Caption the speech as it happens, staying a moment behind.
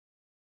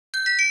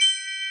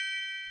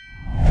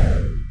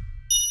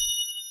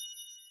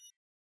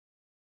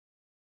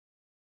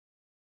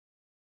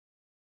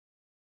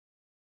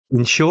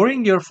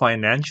Ensuring your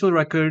financial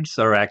records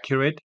are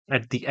accurate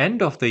at the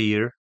end of the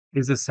year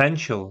is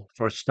essential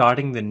for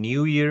starting the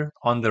new year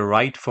on the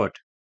right foot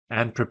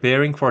and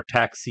preparing for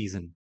tax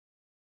season.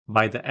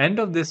 By the end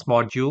of this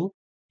module,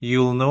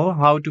 you'll know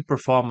how to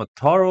perform a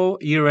thorough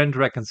year-end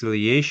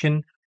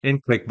reconciliation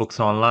in QuickBooks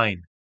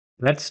Online.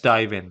 Let's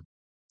dive in.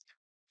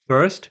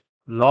 First,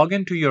 log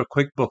into your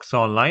QuickBooks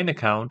Online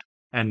account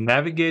and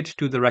navigate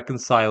to the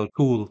Reconcile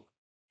tool.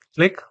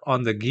 Click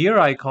on the gear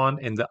icon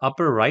in the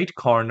upper right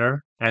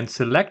corner and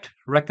select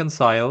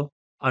Reconcile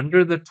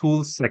under the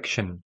Tools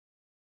section.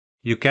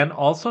 You can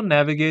also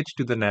navigate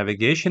to the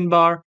navigation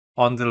bar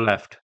on the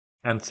left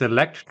and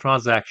select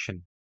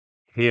Transaction.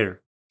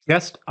 Here,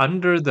 just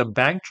under the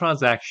bank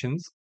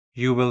transactions,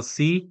 you will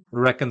see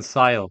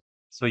Reconcile,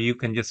 so you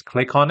can just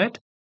click on it.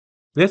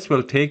 This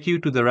will take you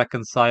to the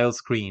Reconcile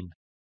screen,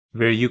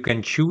 where you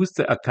can choose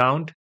the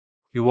account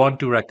you want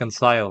to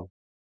reconcile.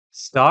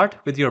 Start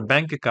with your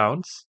bank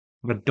accounts,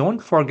 but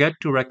don't forget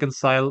to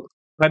reconcile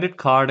credit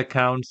card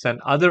accounts and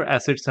other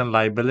assets and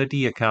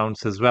liability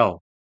accounts as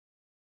well.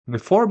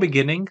 Before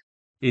beginning,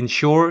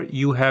 ensure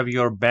you have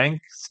your bank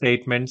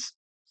statements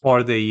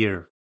for the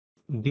year.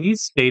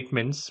 These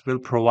statements will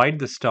provide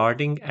the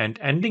starting and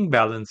ending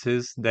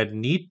balances that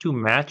need to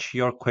match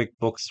your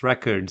QuickBooks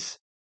records.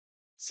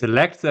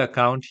 Select the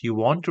account you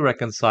want to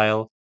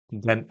reconcile,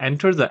 then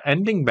enter the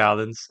ending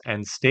balance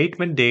and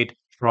statement date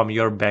from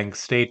your bank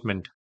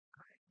statement.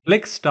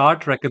 Click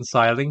Start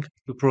Reconciling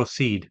to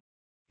proceed.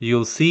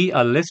 You'll see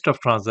a list of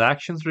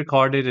transactions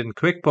recorded in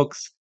QuickBooks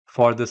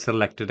for the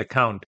selected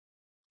account.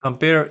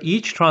 Compare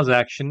each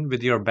transaction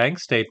with your bank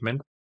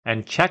statement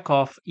and check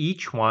off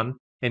each one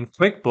in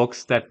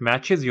QuickBooks that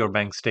matches your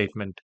bank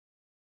statement.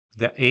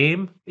 The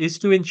aim is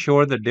to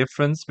ensure the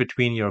difference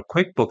between your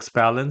QuickBooks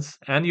balance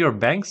and your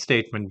bank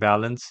statement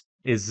balance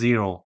is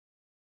zero.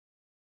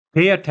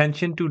 Pay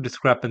attention to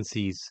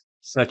discrepancies,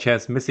 such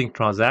as missing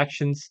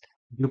transactions,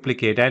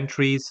 duplicate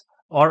entries,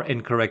 or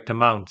incorrect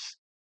amounts.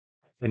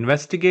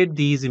 Investigate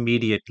these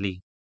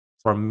immediately.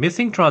 For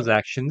missing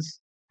transactions,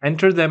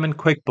 enter them in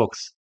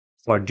QuickBooks.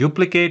 For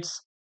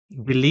duplicates,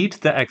 delete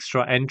the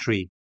extra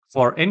entry.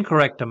 For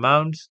incorrect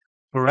amounts,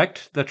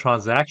 correct the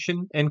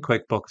transaction in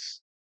QuickBooks.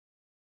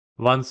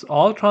 Once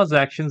all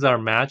transactions are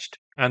matched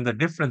and the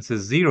difference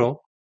is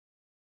zero,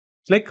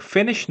 click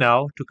Finish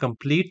Now to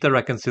complete the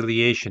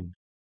reconciliation.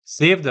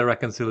 Save the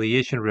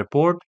reconciliation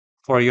report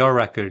for your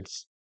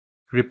records.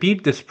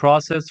 Repeat this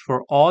process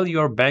for all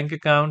your bank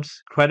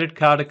accounts, credit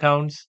card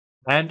accounts,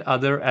 and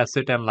other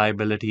asset and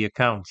liability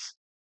accounts.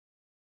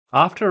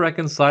 After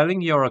reconciling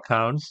your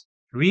accounts,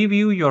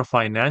 review your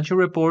financial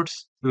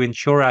reports to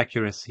ensure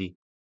accuracy.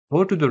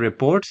 Go to the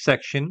Reports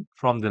section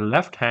from the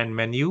left-hand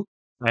menu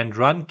and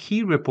run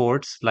key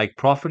reports like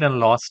profit and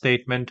loss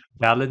statement,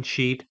 balance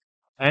sheet,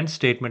 and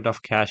statement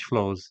of cash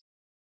flows.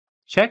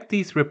 Check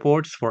these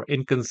reports for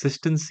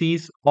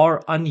inconsistencies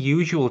or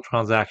unusual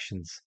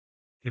transactions.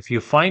 If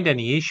you find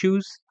any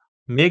issues,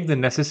 make the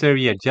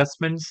necessary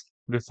adjustments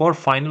before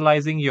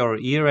finalizing your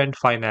year-end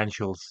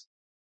financials.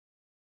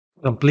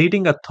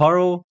 Completing a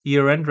thorough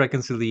year-end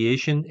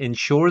reconciliation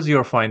ensures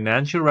your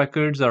financial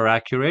records are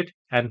accurate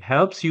and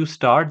helps you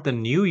start the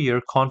new year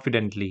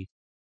confidently.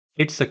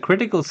 It's a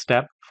critical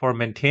step for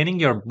maintaining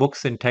your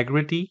book's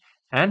integrity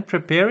and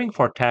preparing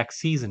for tax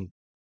season.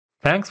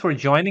 Thanks for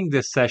joining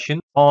this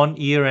session on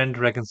year-end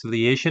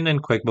reconciliation in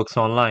QuickBooks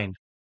Online.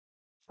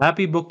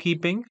 Happy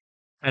bookkeeping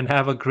and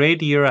have a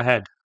great year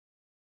ahead.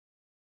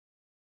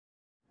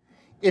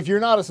 If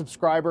you're not a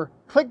subscriber,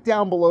 click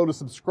down below to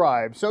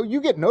subscribe so you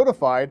get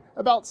notified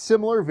about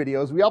similar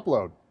videos we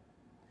upload.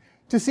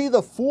 To see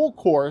the full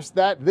course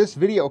that this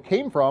video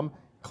came from,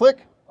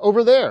 click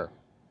over there.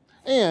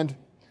 And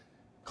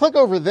click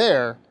over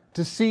there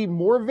to see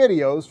more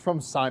videos from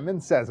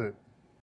Simon Says It.